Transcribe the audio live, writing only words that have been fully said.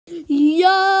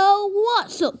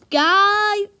What's up,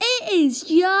 guys? It is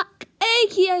Jack,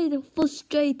 aka the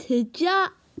Frustrated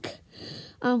Jack,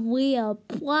 and we are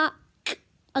back.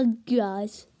 And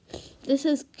guys, this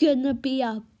is gonna be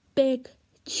a big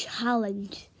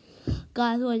challenge.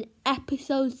 Guys, we're in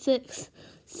episode 6,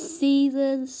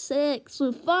 season 6.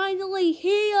 We're finally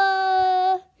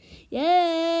here!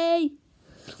 Yay!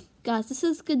 Guys, this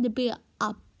is gonna be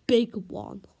a big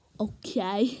one,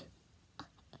 okay?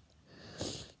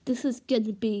 This is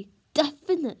gonna be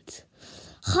definite,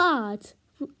 hard,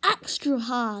 extra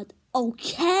hard,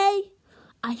 okay?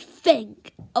 I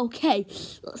think. Okay,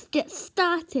 let's get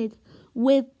started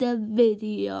with the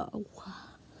video.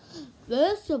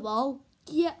 First of all,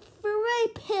 get 3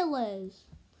 pillars.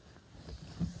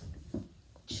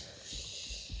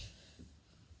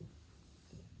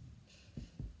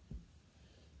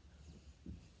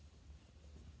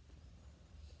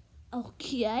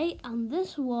 Okay, and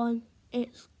this one,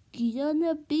 it's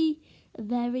gonna be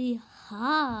very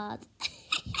hard.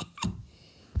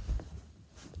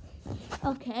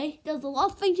 Okay, there's a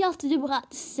lot of things you have to do at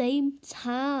the same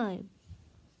time.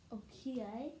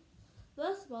 Okay,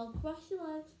 first of all, cross your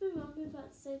legs, spin around, move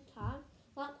at the same time,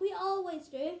 like we always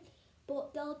do,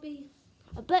 but there'll be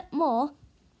a bit more.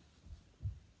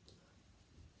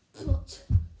 But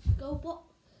go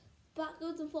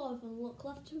backwards and forwards and look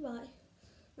left to right,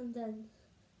 and then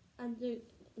do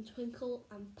and twinkle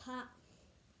and pat.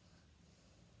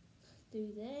 Do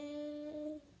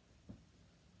this.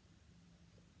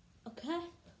 Okay,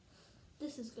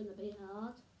 this is gonna be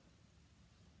hard.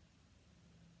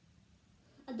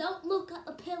 And don't look at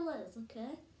the pillars,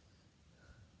 okay?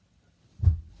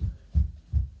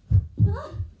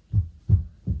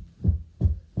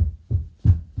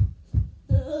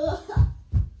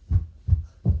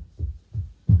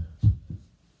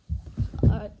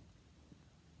 Alright.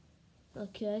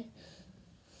 Okay.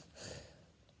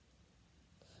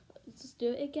 Just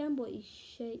do it again, but you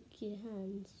shake your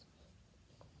hands.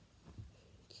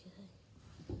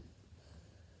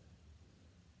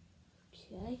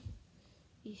 Okay.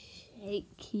 You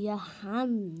shake your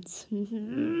hands.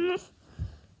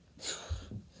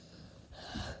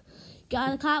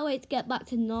 Guys, I can't wait to get back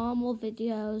to normal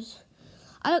videos.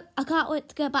 I can't wait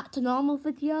to get back to normal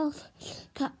videos.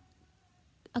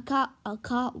 I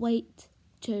can't wait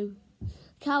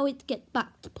to get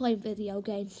back to playing video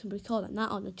games and recording that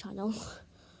on the channel.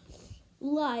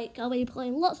 Like, I'll be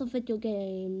playing lots of video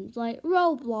games, like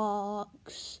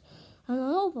Roblox and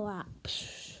other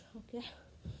apps. Okay.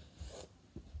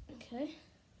 Okay.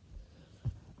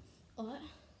 Alright.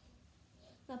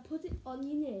 Now put it on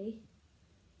your knee.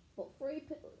 Put 3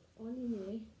 pillars on your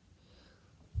knee.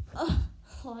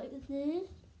 Like this.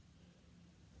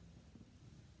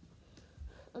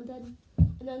 And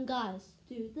then guys,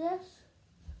 do this.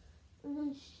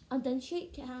 And then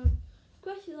shake your hand.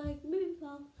 Cross your leg, move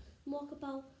about, walk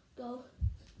about, go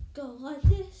like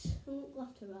this and look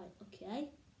left to right, okay?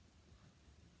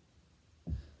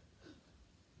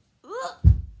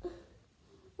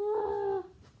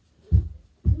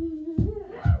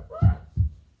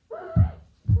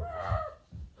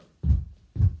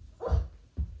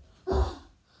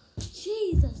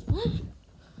 Jesus, man.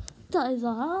 That is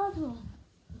a hard one.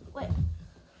 Wait.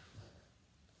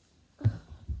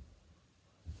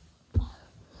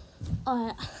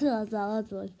 Alright, that's a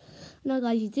hard one. Now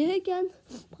guys, you do it again,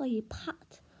 but you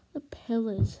pat the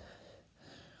pillars.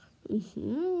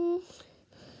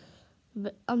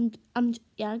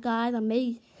 Yeah guys,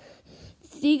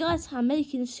 I'm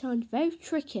making this sound very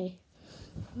tricky.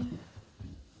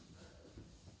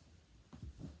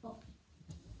 Oh.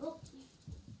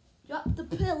 Drop the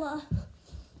pillar.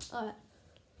 Alright.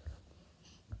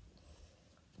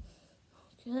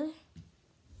 Okay.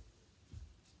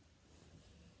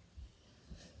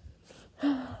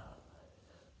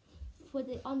 Put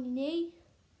it on your knee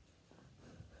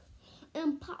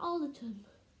and pat all the time.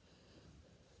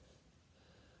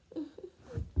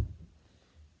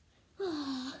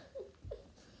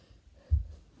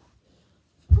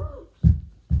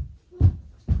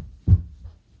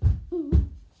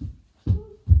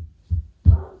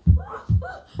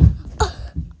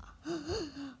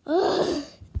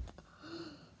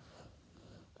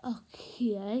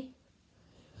 Okay,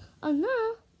 and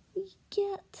now we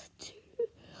get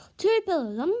two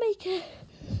pillars. I'm making it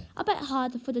a bit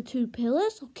harder for the 2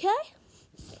 pillars, okay?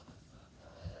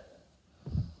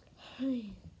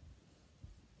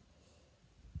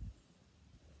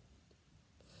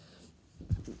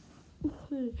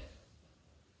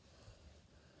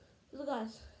 So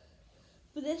guys,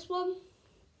 for this one,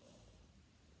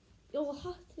 you'll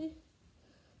have to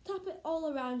tap it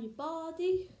all around your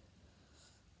body.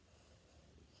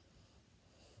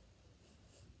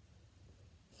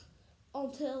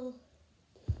 until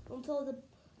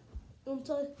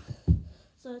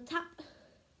so tap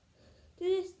do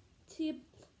this to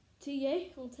you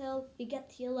until you get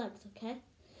to your legs, okay?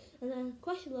 And then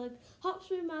cross your leg, hop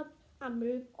through mouth and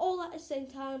move all at the same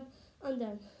time, and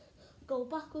then go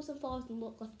backwards and forwards and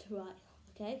look left to right,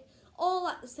 okay? All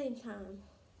at the same time.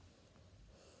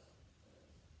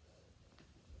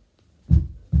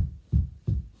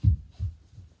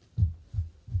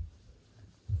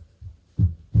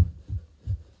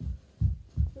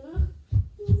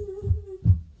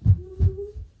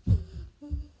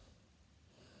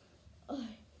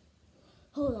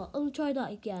 Hold on, let me try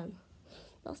that again.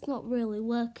 That's not really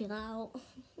working out.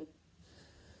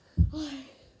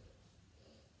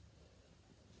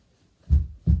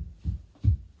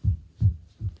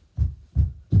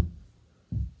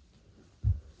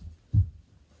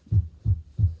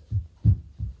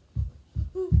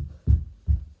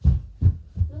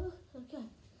 Okay.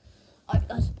 Alright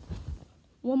guys,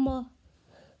 one more.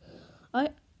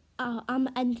 Alright, I'm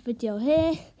gonna end the video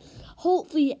here.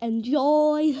 Hopefully you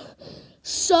enjoy.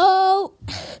 So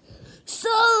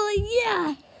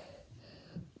yeah.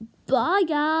 Bye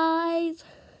guys.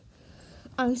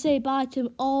 And say bye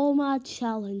to all my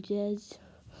challenges.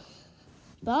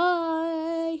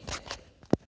 Bye.